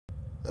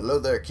Hello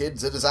there,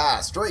 kids. It is I,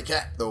 Stray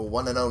Cat, the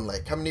one and only,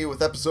 coming to you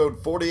with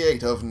episode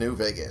 48 of New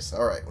Vegas.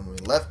 Alright, when we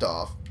left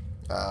off,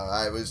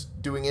 I was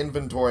doing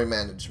inventory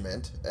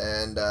management,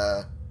 and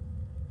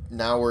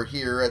now we're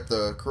here at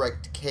the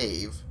correct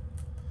cave,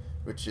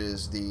 which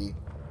is the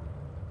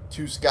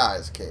Two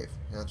Skies cave.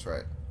 That's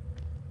right.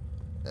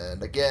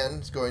 And again,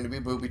 it's going to be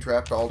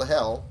booby-trapped all to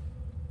hell.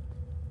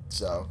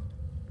 So,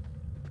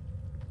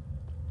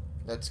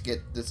 let's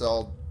get this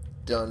all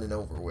done and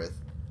over with.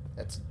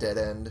 That's a dead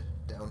end.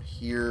 Down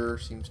here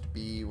seems to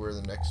be where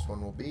the next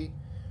one will be.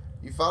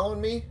 You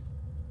following me?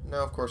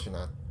 No, of course you're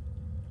not.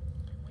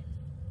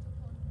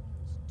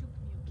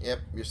 Yep,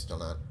 you're still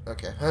not.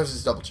 Okay, I was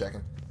just double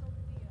checking.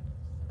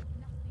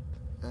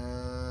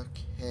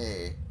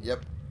 Okay,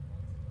 yep.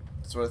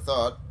 That's what I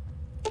thought.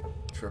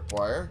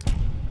 Tripwire.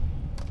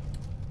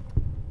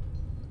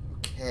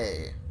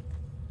 Okay.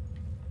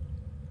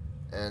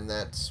 And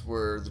that's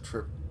where the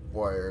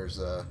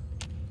tripwires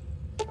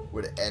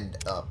would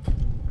end up.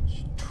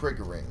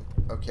 Triggering.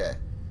 Okay.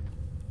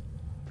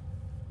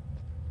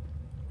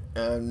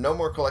 No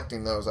more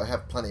collecting those. I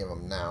have plenty of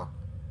them now.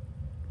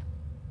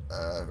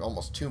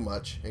 Almost too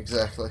much,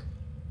 exactly.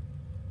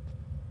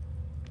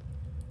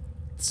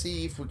 Let's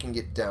see if we can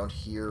get down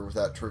here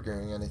without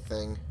triggering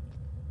anything,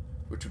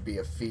 which would be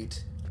a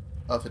feat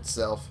of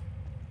itself.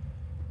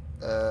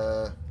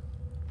 Down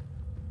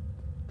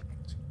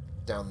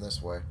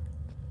this way.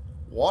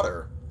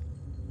 Water.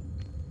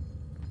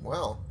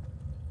 Well,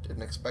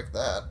 didn't expect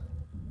that.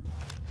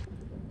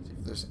 See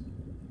if there's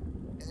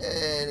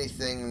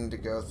anything to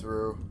go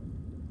through.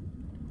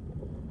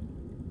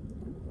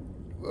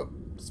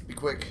 Whoops, be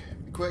quick,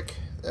 be quick.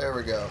 There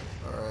we go.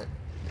 Alright.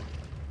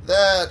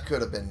 That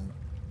could have been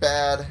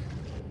bad,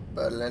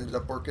 but it ended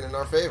up working in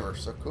our favor,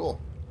 so cool.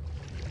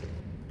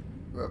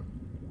 Whoop.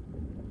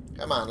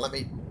 Come on, let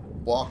me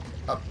walk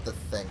up the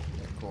thing.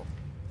 Yeah, cool.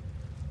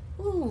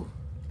 Woo.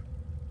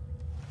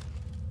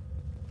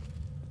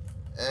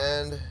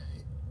 And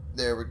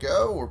there we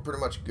go. We're pretty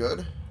much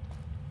good.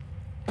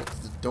 That's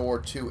the door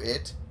to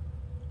it.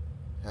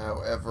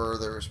 However,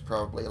 there's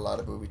probably a lot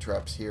of booby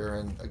traps here,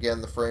 and again,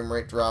 the frame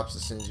rate drops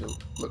as soon as you're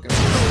looking for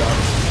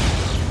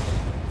stuff.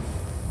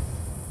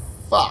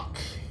 Fuck.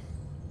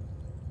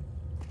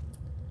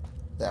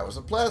 That was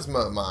a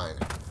plasma mine.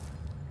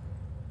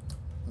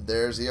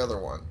 There's the other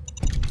one.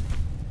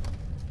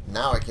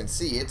 Now I can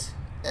see it,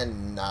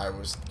 and I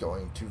was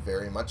going to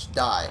very much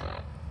die.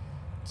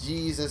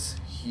 Jesus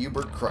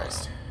Hubert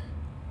Christ.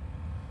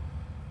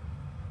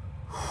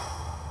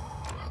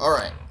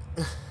 Alright.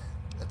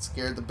 That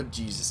scared the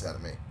bejesus out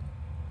of me.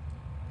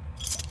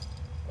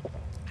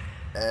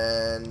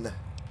 And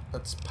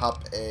let's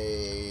pop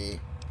a...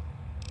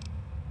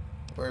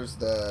 Where's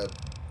the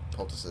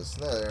poultices?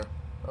 There.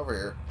 Over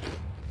here.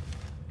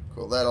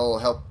 Cool. That'll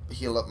help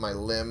heal up my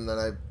limb that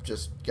I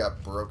just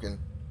got broken.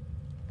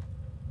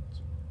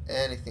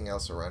 Anything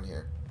else around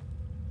here?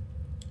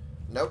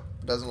 Nope.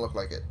 Doesn't look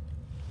like it.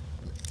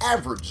 An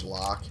average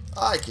lock?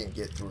 I can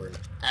get through an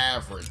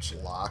average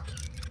lock.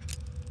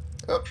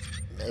 Oh,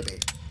 maybe.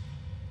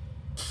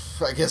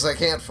 I guess I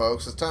can't,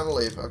 folks. It's time to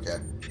leave. Okay.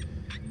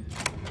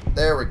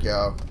 There we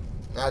go.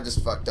 I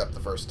just fucked up the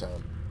first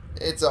time.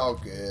 It's all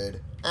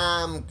good.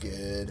 I'm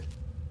good.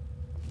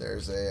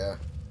 There's a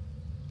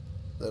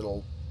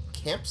little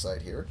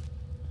campsite here.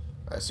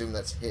 I assume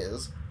that's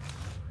his.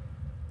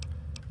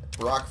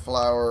 Rock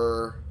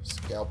flower,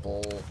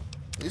 scalpel.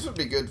 These would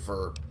be good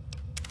for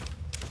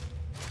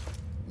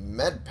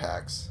med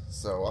packs,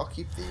 so I'll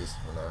keep these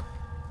for now.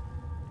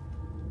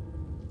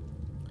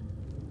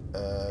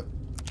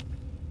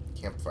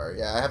 Campfire.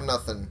 Yeah, I have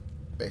nothing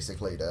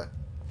basically to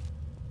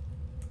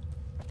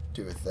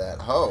do with that.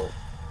 Whoa,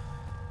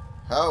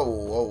 whoa,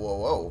 whoa,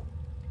 whoa.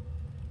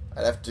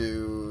 I'd have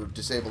to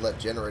disable that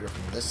generator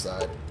from this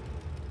side.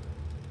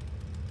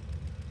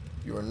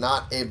 You are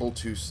not able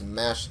to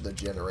smash the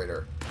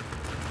generator.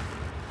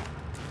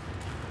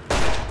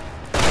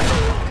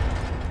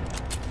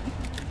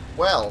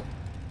 Well,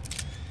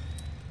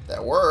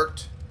 that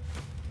worked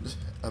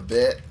a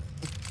bit.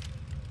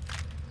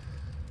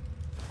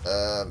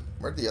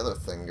 Where'd the other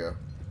thing go?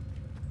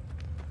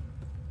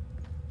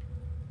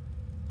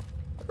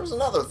 There's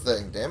another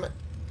thing, damn it.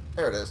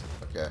 There it is.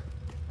 Okay.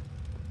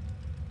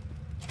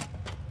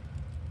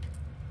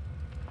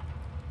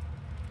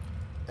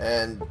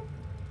 And,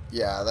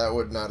 yeah, that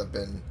would not have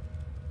been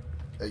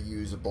a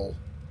usable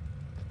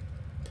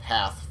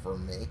path for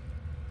me.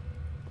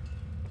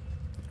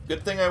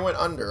 Good thing I went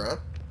under, huh?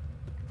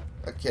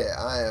 Okay,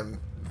 I am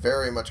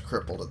very much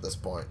crippled at this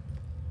point.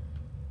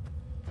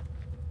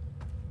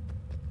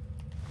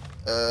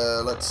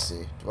 Let's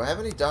see. Do I have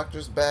any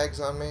doctor's bags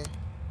on me?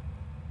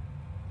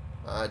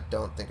 I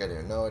don't think I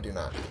do. No, I do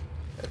not.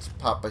 Let's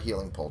pop a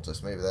healing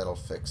poultice. Maybe that'll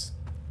fix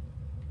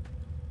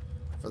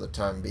for the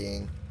time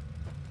being.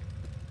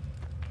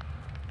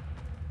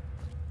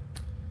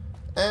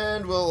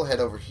 And we'll head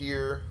over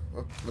here.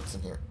 What's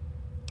in here?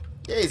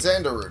 Yay,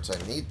 Xander roots. I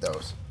need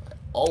those. I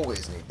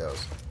always need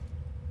those.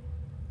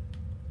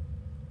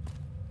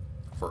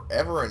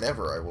 Forever and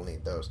ever I will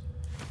need those.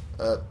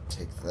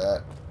 Take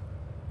that.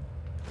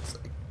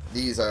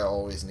 These I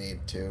always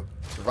need too.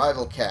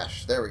 Survival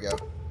cache. There we go.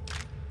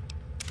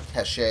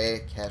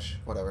 Cache,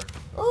 whatever.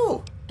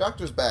 Oh,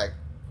 doctor's bag.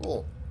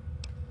 Cool.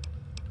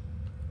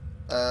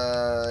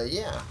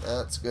 Yeah,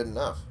 that's good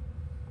enough.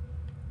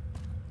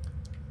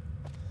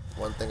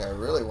 One thing I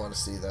really want to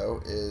see,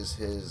 though, is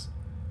his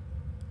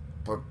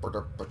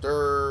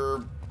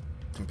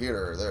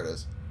computer. There it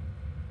is.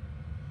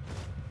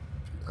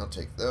 I'll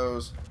take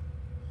those.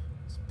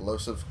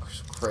 Explosive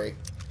crate.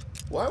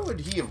 Why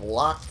would he have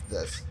locked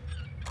this?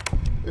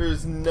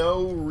 There's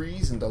no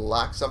reason to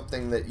lock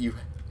something that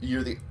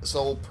you're the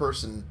sole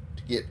person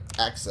to get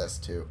access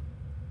to.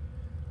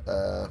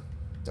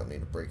 Don't need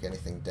to break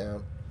anything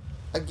down.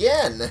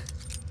 Again!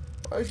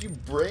 Why would you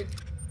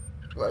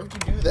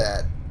do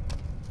that?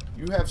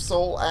 You have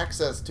sole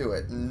access to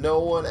it. No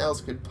one else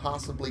could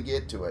possibly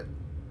get to it.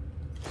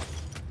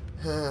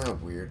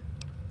 Weird.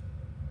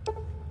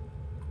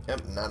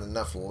 Yep, not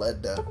enough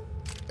lead to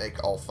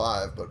make all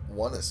 5, but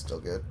 1 is still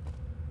good.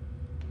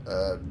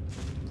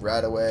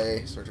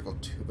 Radaway, surgical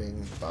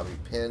tubing, bobby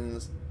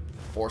pins,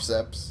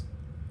 forceps.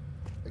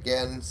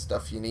 Again,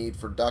 stuff you need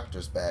for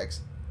doctor's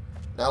bags.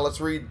 Now let's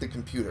read the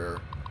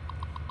computer.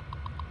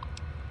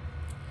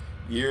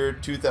 Year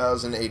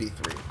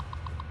 2083.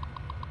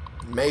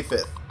 May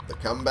 5th. The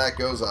comeback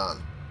goes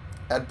on.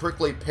 Add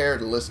prickly pear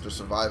to list of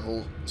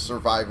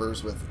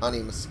survivors with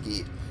honey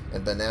mesquite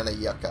and banana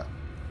yucca.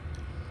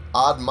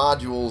 Odd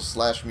modules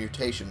 /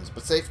 mutations,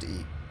 but safe to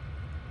eat.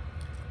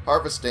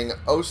 Harvesting,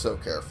 oh so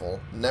careful.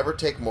 Never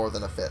take more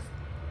than a 5th.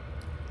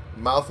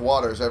 Mouth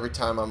waters every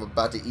time I'm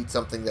about to eat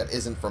something that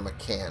isn't from a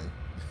can.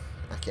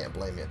 I can't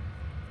blame you.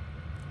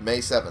 May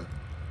 7th.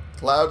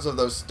 Clouds of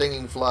those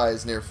stinging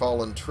flies near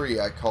fallen tree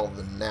I call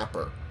the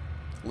napper.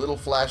 Little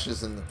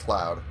flashes in the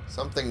cloud.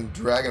 Something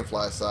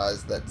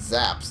dragonfly-sized that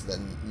zaps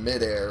them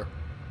midair,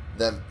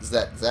 then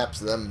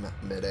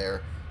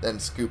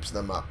scoops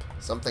them up.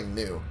 Something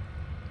new.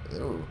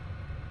 Ooh.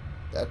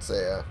 That's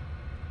a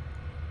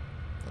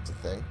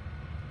thing.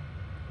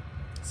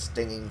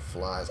 Stinging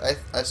flies. I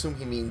assume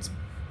he means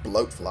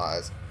bloat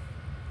flies.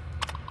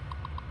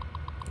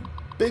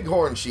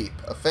 Bighorn sheep.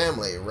 A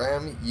family.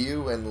 Ram,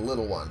 you, and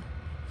little one.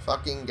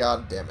 Fucking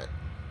goddamn it.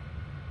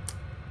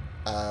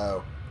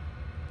 Oh.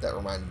 That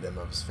reminded him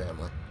of his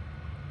family.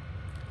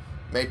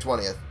 May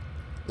 20th.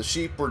 The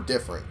sheep were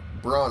different.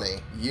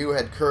 Brawny. You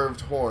had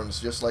curved horns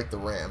just like the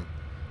ram.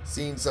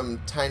 Seen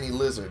some tiny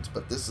lizards,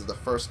 but this is the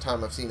first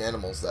time I've seen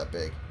animals that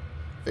big.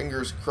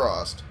 Fingers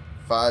crossed.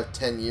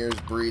 5-10 years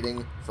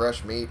breeding,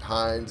 fresh meat,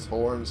 hinds,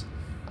 horns.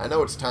 I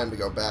know it's time to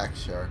go back,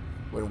 Char,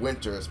 when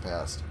winter has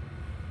passed.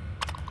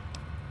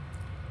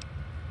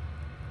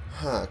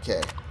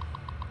 Okay.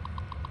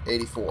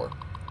 84.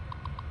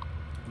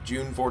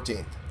 June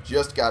 14th.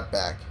 Just got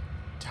back.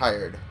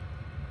 Tired.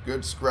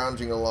 Good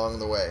scrounging along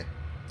the way.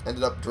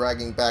 Ended up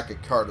dragging back a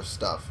cart of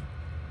stuff.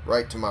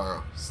 Right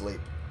tomorrow. Sleep.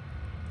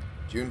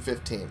 June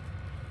 15th.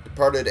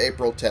 Departed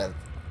April 10th.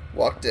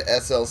 Walked to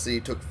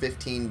SLC took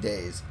 15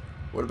 days.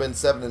 Would have been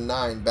 7 and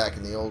 9 back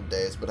in the old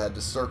days, but had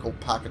to circle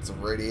pockets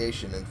of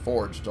radiation and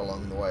foraged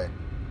along the way.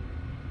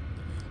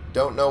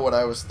 Don't know what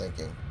I was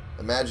thinking.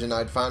 Imagine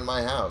I'd find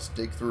my house,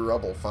 dig through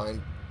rubble,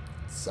 find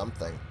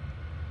something.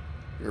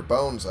 Your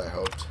bones, I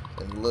hoped,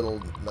 and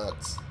little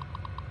nuts.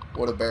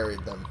 Would have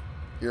buried them.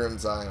 Here in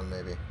Zion,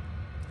 maybe.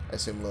 I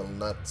assume Little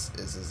Nuts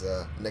is his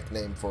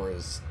nickname for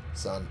his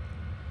son.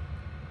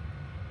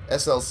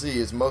 SLC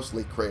is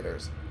mostly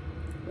craters.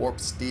 Warped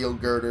steel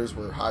girders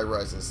where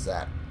high-rises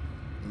sat.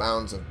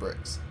 Mounds of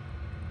bricks.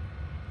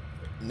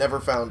 Never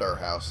found our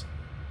house.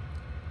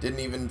 Didn't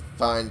even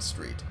find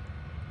street.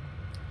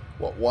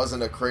 What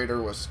wasn't a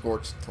crater was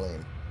scorched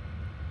clean.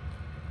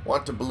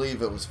 Want to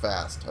believe it was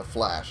fast. A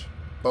flash.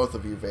 Both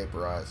of you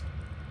vaporized.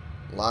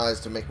 Lies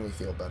to make me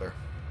feel better.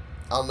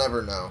 I'll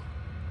never know.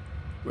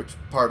 Which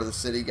part of the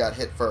city got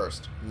hit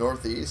first?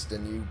 Northeast,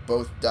 and you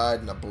both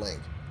died in a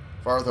blink.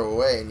 Farther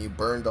away, and you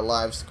burned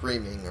alive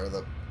screaming, or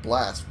the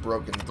blast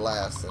broken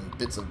glass and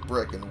bits of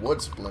brick and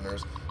wood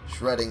splinters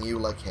shredding you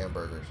like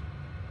hamburgers.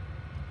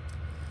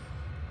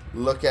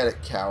 Look at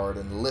it, coward,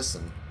 and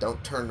listen.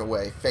 Don't turn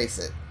away. Face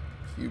it.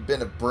 If you'd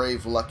been a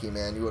brave, lucky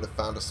man, you would have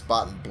found a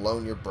spot and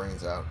blown your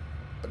brains out.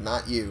 But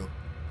not you.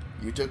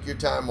 You took your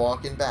time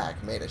walking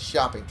back, made a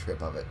shopping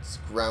trip of it.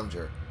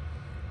 Scrounger.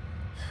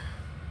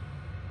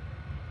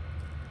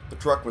 The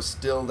truck was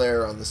still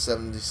there on the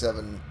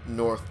 77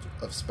 north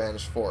of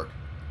Spanish Fork.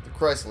 The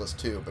Chrysalis,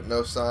 too, but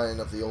no sign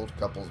of the old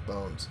couple's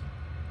bones.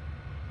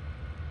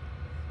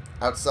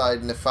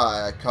 Outside Nephi,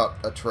 I caught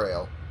a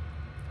trail.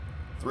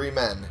 3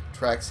 men,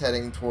 tracks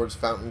heading towards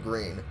Fountain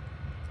Green.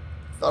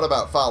 Thought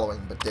about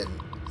following, but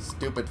didn't.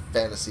 Stupid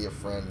fantasy of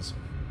friends.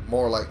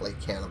 More likely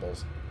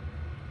cannibals.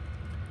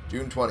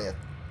 June 20th.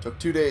 Took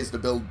 2 days to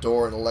build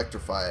door and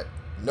electrify it.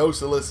 No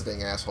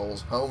soliciting,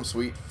 assholes. Home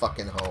sweet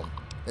fucking home.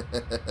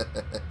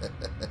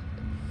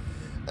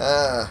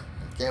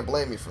 Can't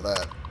blame you for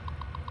that.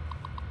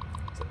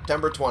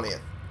 September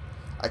 20th.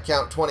 I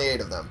count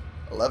 28 of them.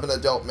 11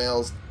 adult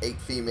males, 8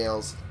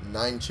 females,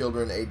 9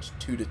 children aged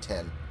 2 to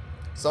 10.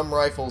 Some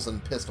rifles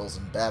and pistols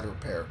in bad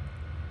repair.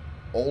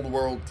 Old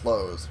world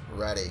clothes.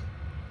 Ready.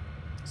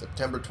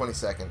 September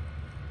 22nd.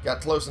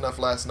 Got close enough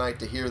last night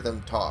to hear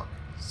them talk.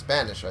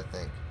 Spanish, I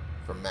think.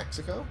 From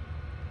Mexico?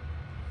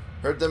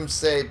 Heard them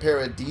say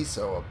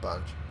paradiso a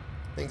bunch.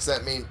 Think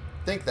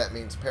that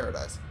means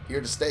paradise.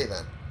 Here to stay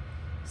then.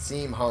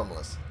 Seem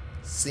harmless.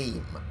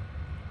 Seem.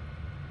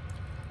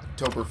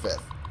 October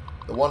 5th.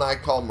 The one I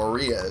call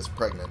Maria is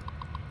pregnant.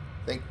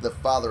 Think the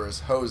father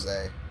is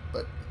Jose,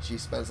 but she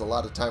spends a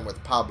lot of time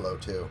with Pablo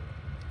too.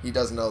 He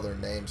doesn't know their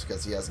names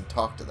because he hasn't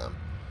talked to them.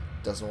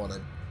 Doesn't want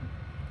to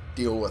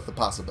deal with the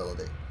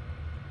possibility.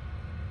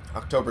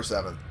 October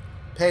 7th.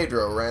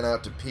 Pedro ran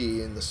out to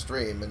pee in the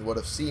stream and would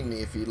have seen me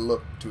if he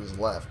looked to his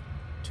left.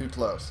 Too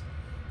close.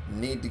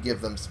 Need to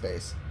give them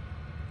space.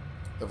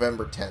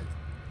 November 10th.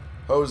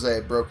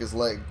 Jose broke his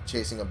leg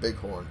chasing a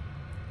bighorn.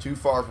 Too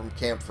far from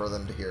camp for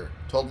them to hear.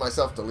 Told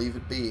myself to leave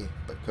it be,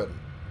 but couldn't.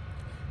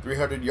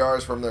 300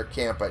 yards from their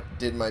camp, I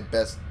did my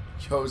best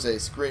Jose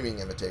screaming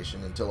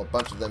imitation until a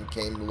bunch of them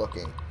came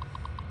looking.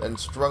 Then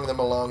strung them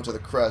along to the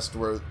crest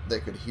where they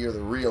could hear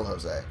the real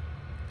Jose.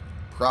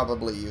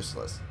 Probably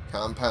useless.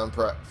 Compound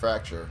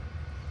fracture.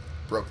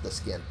 Broke the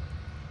skin.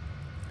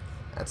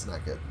 That's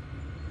not good.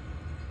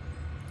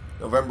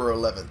 November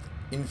 11th.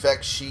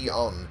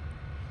 Infection.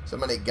 So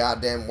many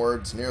goddamn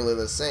words nearly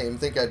the same.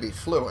 Think I'd be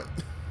fluent.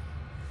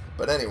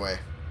 But anyway.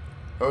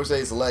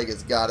 Jose's leg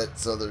has got it,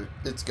 so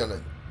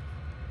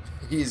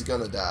he's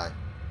gonna die.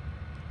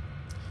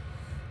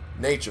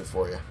 Nature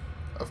for you.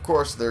 Of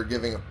course, they're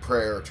giving a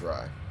prayer a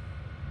try.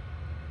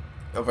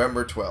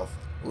 November 12th.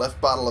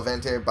 Left bottle of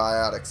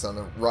antibiotics on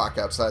a rock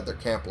outside their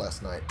camp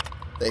last night.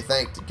 They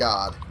thanked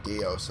God,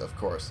 Dios, of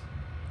course.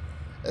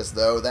 As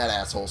though that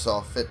asshole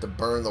saw fit to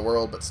burn the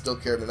world but still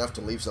cared enough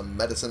to leave some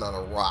medicine on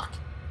a rock.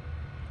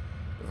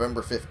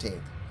 November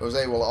 15th.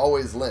 Jose will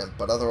always limp,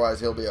 but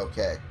otherwise he'll be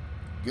okay.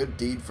 Good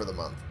deed for the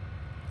month.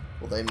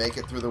 Will they make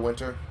it through the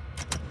winter?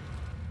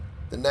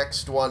 The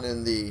next one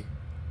in the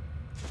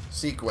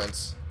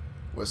sequence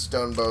was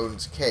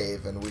Stonebone's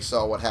Cave, and we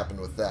saw what happened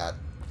with that.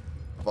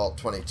 Vault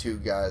 22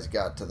 guys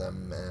got to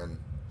them, and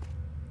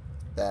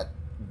that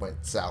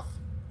went south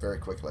very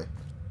quickly.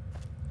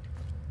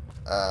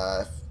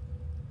 If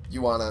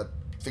you want to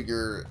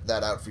figure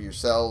that out for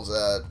yourselves,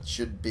 it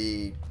should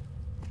be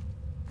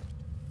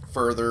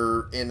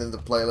further in the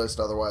playlist,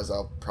 otherwise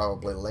I'll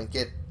probably link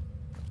it.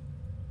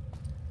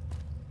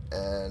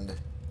 And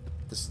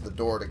this is the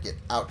door to get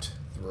out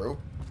through.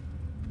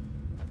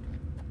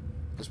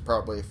 There's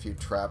probably a few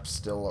traps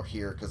still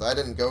here, because I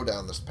didn't go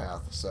down this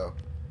path, so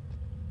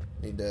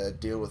need to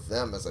deal with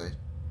them as I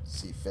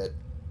see fit.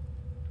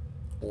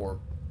 Or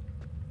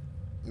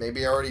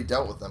maybe I already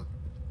dealt with them.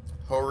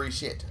 Holy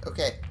shit.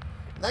 Okay.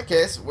 In that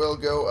case, we'll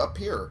go up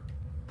here.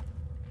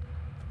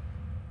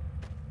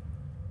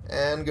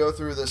 And go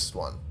through this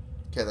one.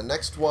 Okay, the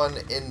next one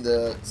in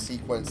the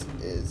sequence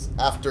is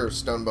after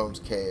Stonebone's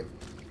Cave.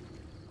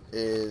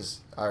 I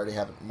already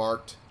have it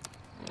marked.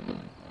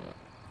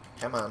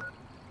 Come on.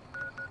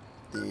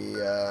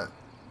 The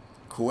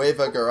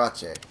Cueva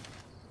Garache.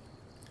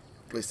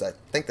 At least I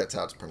think that's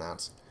how it's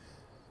pronounced.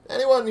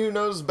 Anyone who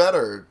knows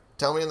better,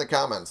 tell me in the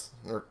comments.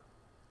 Or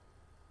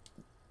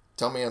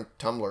tell me on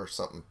Tumblr or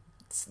something.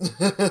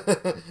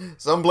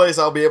 Someplace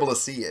I'll be able to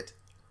see it.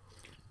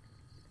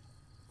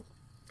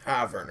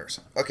 Ah, Verners.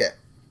 Okay.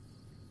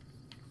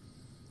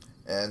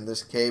 And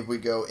this cave we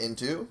go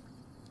into.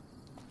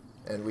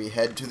 And we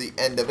head to the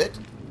end of it,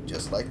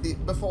 just like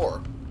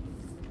before.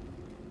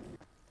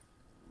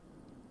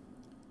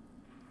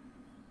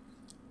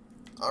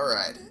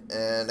 Alright,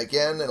 and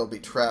again, it'll be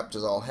trapped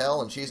as all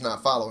hell, and she's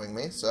not following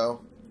me,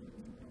 so...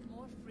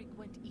 More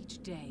frequent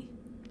each day.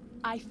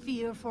 I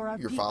fear for our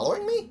You're people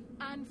following me?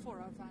 and for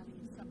our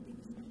values something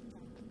is not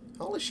done.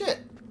 Holy shit.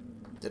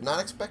 Did not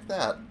expect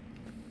that.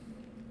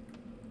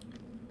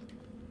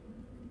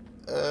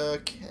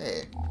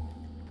 Okay.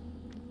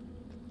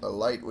 A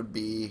light would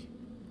be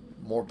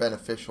more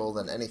beneficial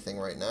than anything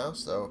right now,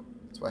 so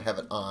that's why I have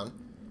it on.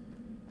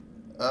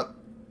 Up.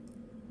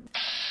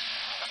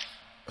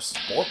 A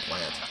spore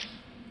plant.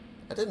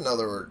 I didn't know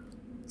there were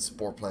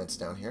spore plants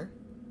down here.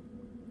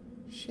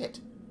 Shit.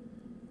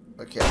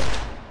 Okay.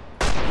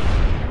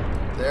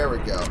 There we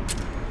go.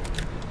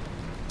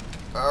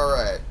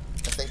 Alright.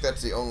 I think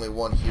that's the only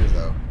one here,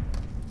 though.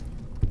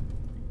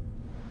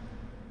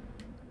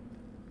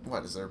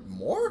 What, is there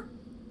more?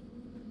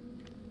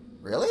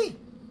 Really?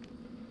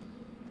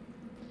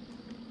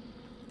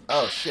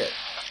 Oh, shit.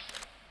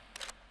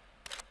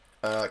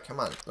 Come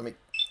on. Let me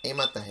aim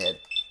at the head.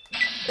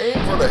 Aim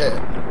for the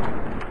head.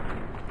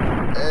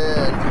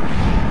 And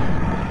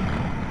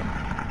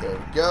there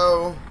we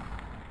go.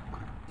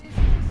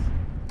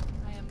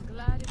 I am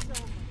glad it's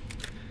over.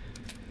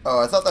 Oh,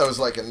 I thought that was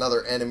like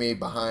another enemy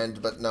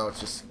behind, but no, it's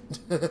just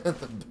the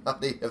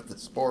body of the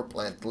spore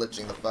plant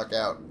glitching the fuck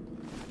out.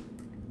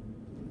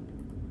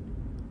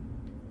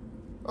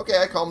 Okay,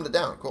 I calmed it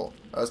down. Cool.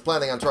 I was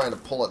planning on trying to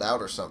pull it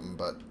out or something,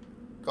 but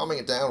calming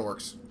it down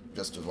works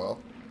just as well.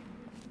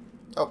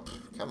 Oh,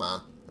 come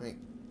on. Let me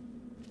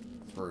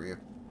through you.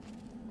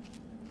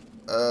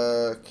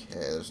 Okay,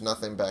 there's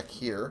nothing back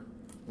here.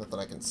 Nothing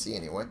I can see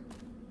anyway.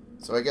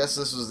 So I guess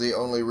this was the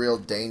only real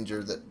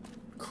danger that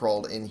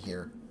crawled in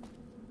here.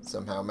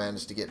 Somehow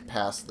managed to get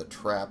past the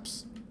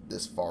traps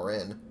this far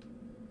in.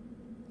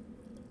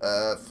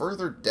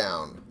 Further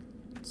down.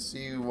 Let's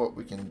see what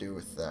we can do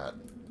with that.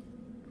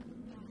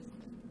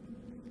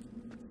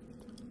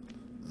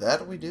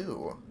 That we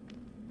do.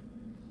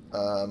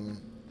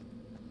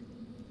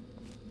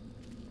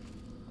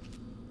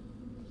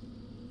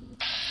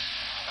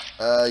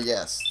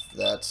 Yes,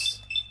 that's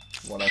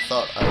what I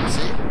thought I would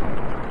see.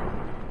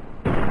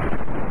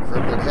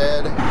 Crippled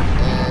head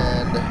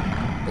and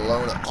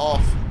blown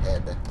off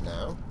head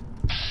now.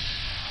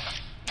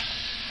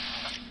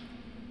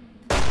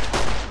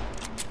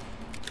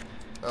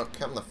 Oh,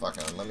 come the fuck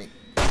on, let me...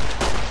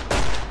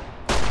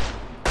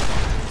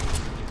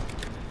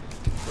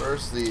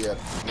 Where's the,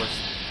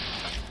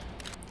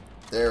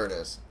 There it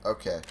is.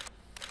 Okay.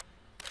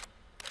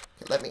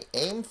 Let me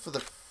aim for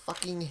the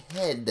fucking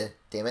head.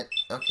 Damn it.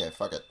 Okay,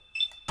 fuck it.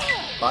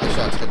 Body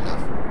shot's good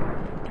enough.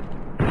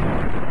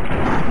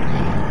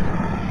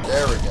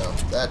 There we go.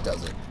 That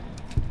does it.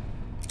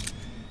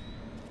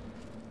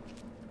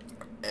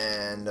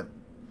 And a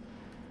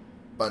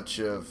bunch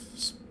of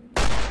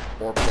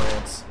spore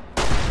plants.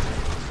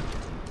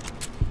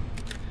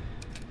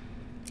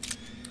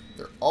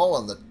 They're all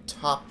on the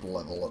top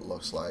level, it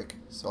looks like.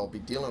 So I'll be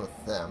dealing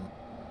with them.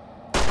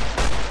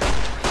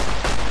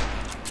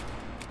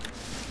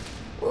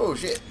 Whoa,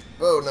 shit.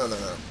 Whoa, no, no,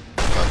 no.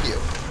 Fuck you.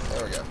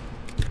 There we go.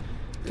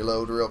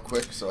 Reload real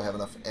quick so I have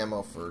enough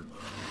ammo for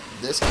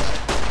this guy.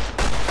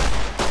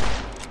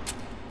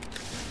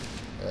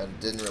 And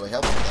didn't really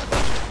help me that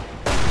much.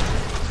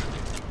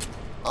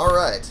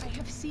 Alright. I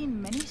have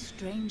seen many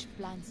strange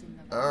plants in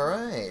the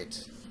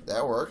Alright.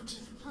 That worked.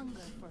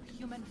 hunger for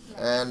human flesh.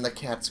 And the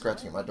cat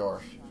scratching at my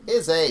door.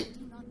 Is a...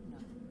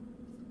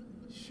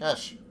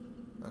 Shush.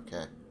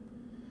 Okay.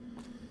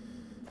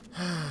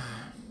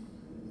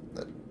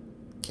 The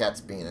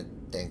cat's being a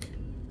dink.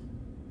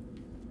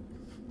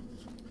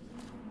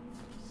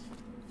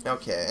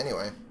 Okay,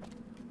 anyway.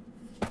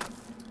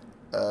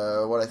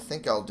 What I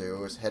think I'll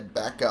do is head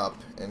back up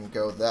and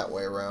go that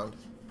way around.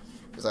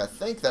 Because I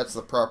think that's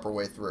the proper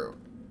way through.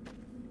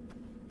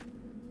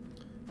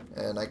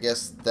 And I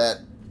guess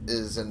that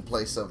is in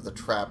place of the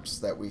traps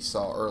that we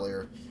saw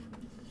earlier.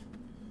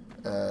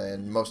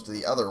 And most of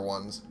the other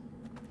ones.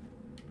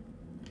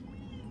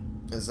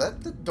 Is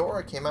that the door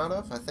I came out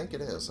of? I think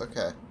it is.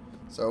 Okay.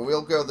 So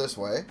we'll go this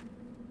way.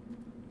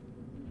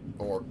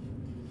 Or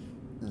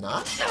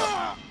not?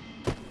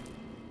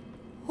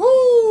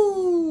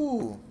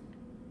 Woo!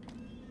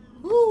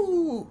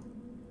 Woo!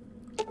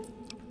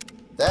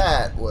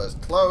 That was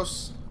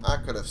close. I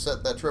could have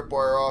set that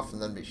tripwire off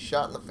and then be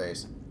shot in the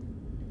face.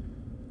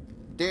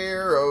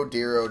 Dear, oh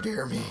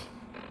dear me.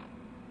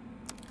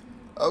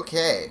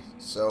 Okay,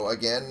 so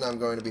again, I'm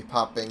going to be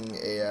popping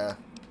a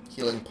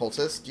healing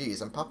poultice.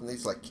 Jeez, I'm popping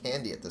these like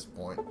candy at this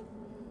point.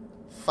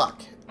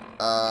 Fuck.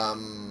 I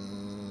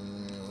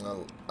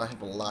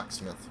have a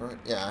locksmith, right?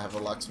 Yeah, I have a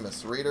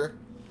locksmith's reader.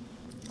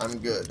 I'm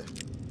good.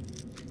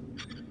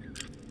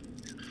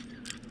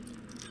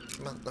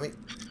 Come on, let me...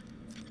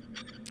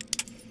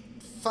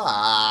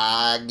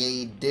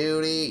 Foggy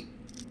duty!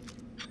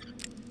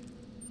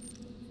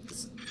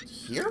 Is it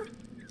here?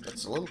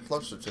 That's a little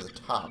closer to the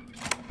top.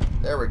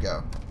 There we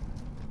go.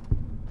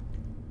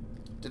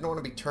 Didn't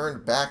want to be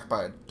turned back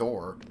by a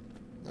door.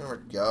 There we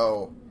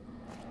go.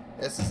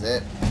 This is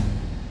it.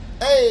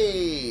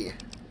 Hey!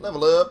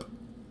 Level up!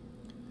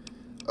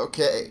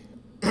 Okay.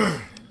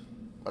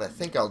 What I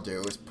think I'll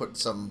do is put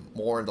some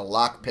more into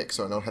lockpick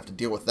so I don't have to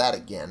deal with that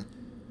again.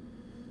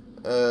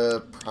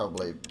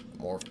 Probably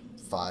more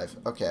 5.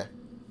 Okay.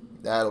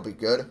 That'll be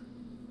good.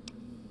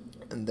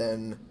 And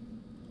then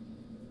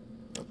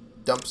I'll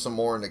dump some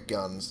more into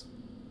guns.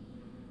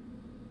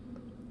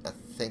 I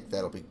think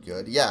that'll be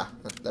good. Yeah,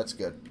 that's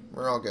good.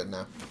 We're all good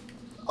now.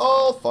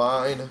 All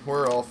fine.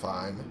 We're all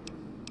fine.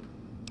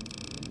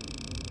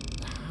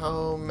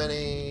 How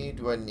many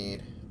do I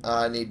need?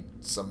 I need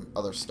some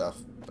other stuff.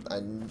 But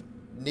I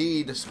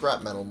need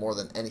scrap metal more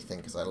than anything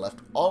because I left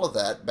all of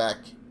that back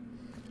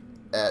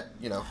at,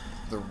 you know,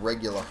 the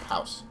regular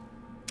house.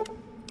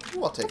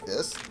 Ooh, I'll take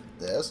this,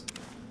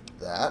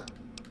 that.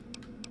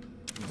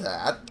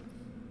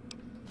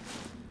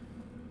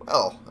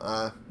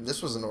 Well,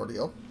 this was an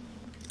ordeal.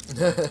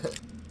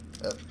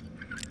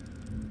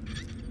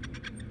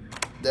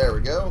 There we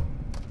go.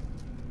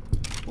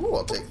 Ooh,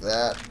 I'll take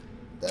that.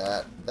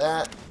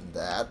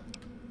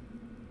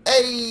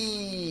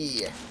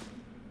 Hey!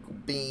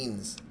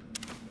 Beans.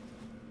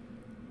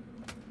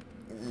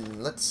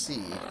 Let's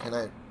see. Can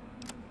I...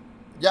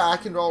 Yeah, I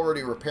can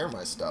already repair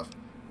my stuff.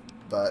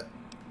 But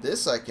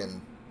this I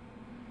can...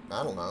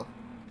 I don't know.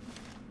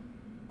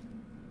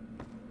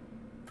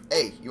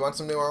 Hey, you want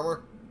some new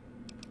armor?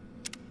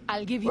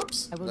 I'll give you...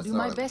 Whoops, I will that's do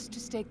not my it. best to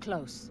stay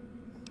close.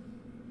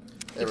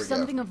 There If we go.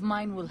 something of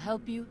mine will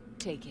help you,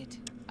 take it.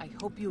 I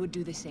hope you would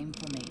do the same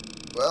for me.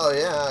 Well,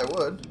 yeah, I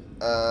would.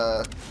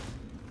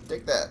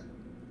 Take that.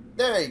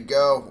 There you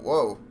go.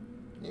 Whoa.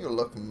 You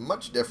look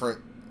much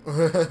different.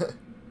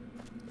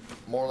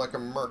 more like a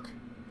merc.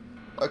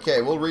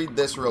 Okay, we'll read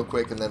this real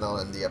quick and then I'll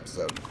end the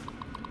episode.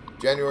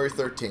 January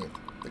 13th.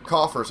 The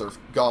coffers are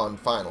gone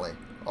finally.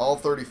 All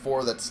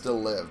 34 that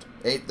still lived.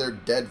 Ate their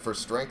dead for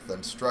strength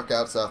and struck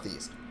out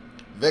southeast.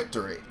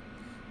 Victory.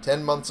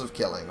 10 months of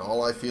killing.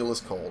 All I feel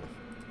is cold.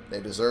 They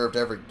deserved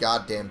every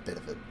goddamn bit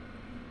of it.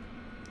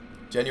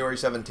 January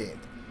 17th.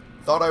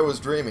 Thought I was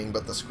dreaming,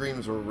 but the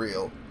screams were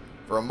real.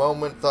 For a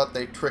moment, thought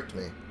they tricked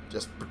me.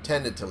 Just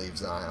pretended to leave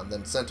Zion,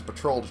 then sent a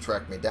patrol to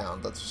track me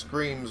down. But the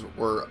screams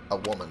were a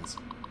woman's.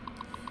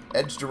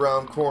 Edged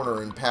around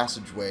corner in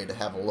passageway to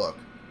have a look.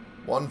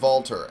 One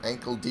vaulter,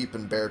 ankle deep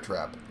in bear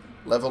trap.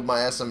 Leveled my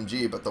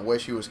SMG, but the way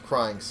she was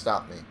crying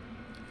stopped me.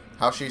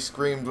 How she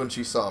screamed when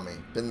she saw me.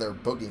 Been their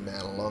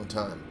boogeyman a long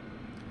time.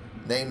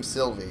 Named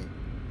Sylvie.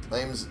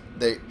 Claims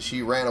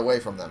she ran away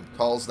from them.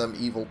 Calls them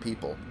evil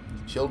people.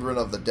 Children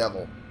of the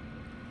devil.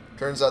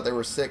 Turns out they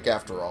were sick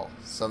after all.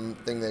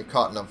 Something they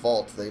caught in a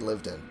vault they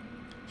lived in.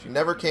 She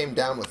never came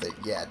down with it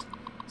yet.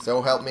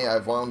 So help me,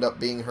 I've wound up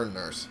being her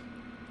nurse.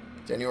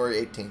 January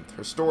 18th.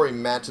 Her story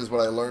matches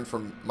what I learned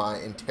from my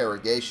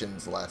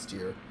interrogations last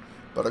year.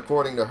 But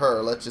according to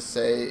her, let's just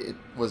say it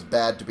was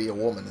bad to be a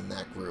woman in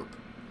that group.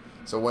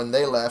 So when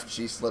they left,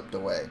 she slipped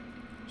away.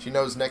 She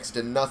knows next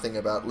to nothing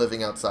about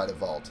living outside a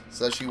vault.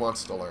 Says she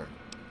wants to learn.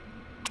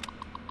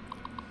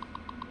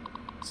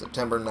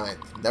 September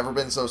 9th. Never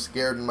been so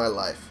scared in my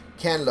life.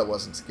 Canada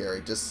wasn't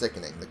scary, just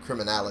sickening. The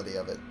criminality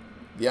of it.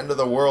 The end of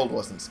the world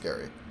wasn't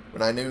scary.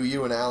 When I knew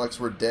you and Alex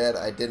were dead,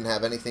 I didn't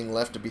have anything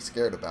left to be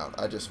scared about.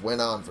 I just went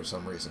on for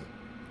some reason.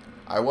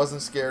 I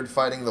wasn't scared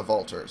fighting the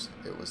Vultures.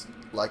 It was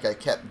like I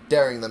kept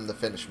daring them to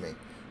finish me.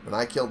 When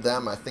I killed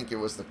them, I think it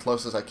was the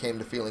closest I came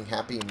to feeling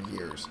happy in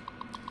years.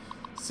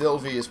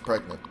 Sylvie is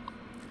pregnant,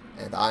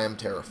 and I am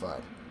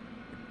terrified.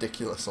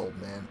 Ridiculous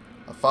old man.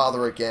 A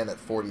father again at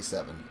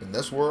 47. In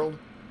this world?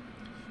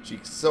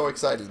 She's so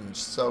excited and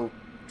so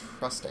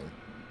trusting.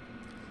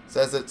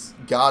 Says it's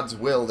God's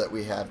will that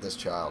we have this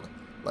child.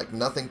 Like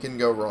nothing can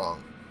go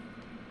wrong.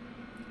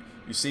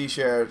 You see,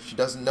 Cher, she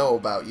doesn't know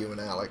about you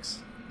and Alex.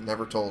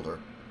 Never told her.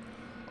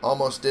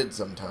 Almost did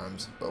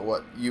sometimes, but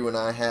what you and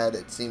I had,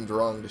 it seemed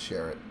wrong to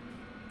share it.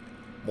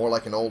 More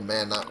like an old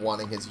man not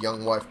wanting his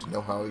young wife to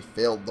know how he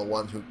failed the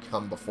one who'd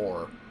come before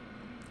her.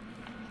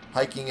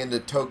 Hiking into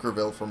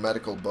Tokerville for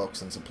medical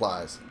books and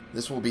supplies.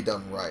 This will be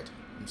done right.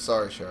 I'm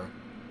sorry, Cher.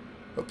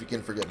 Hope you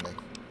can forgive me.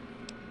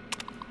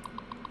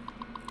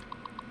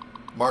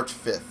 March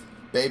 5th.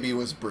 Baby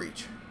was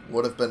breech.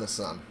 Would have been a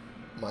son.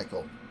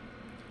 Michael.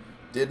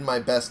 Did my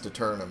best to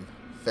turn him.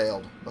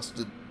 Failed.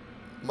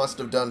 Must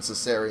have done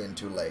cesarean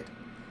too late.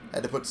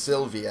 Had to put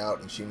Sylvie out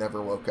and she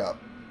never woke up.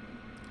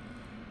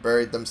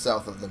 Buried them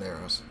south of the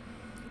Narrows.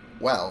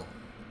 Well,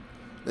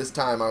 this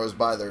time I was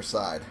by their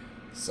side.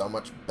 So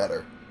much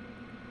better.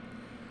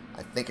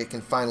 I think I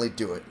can finally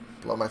do it.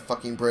 Blow my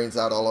fucking brains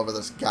out all over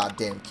this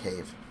goddamn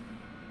cave.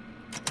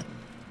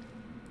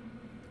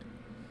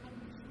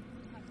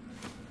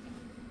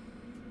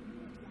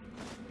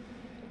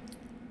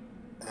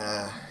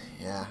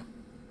 Yeah.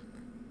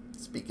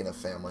 Speaking of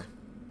family.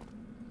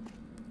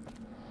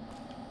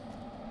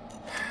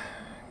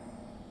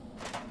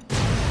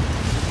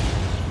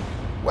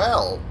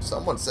 Well,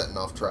 someone's setting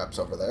off traps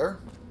over there.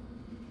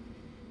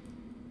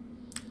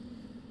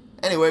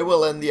 Anyway,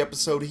 we'll end the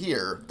episode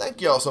here.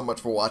 Thank you all so much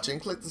for watching.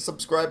 Click the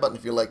subscribe button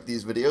if you like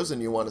these videos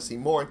and you want to see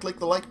more. And click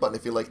the like button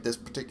if you like this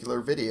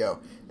particular video.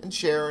 And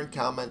share and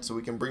comment so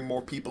we can bring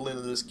more people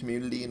into this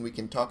community and we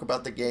can talk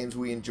about the games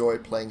we enjoy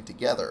playing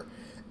together.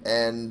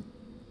 And,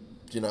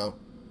 you know,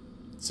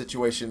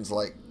 situations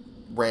like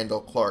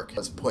Randall Clark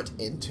has put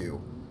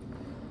into.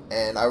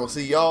 And I will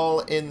see y'all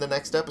in the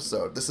next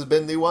episode. This has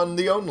been the one,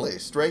 the only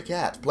Stray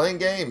Cat, playing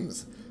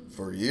games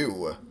for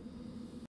you.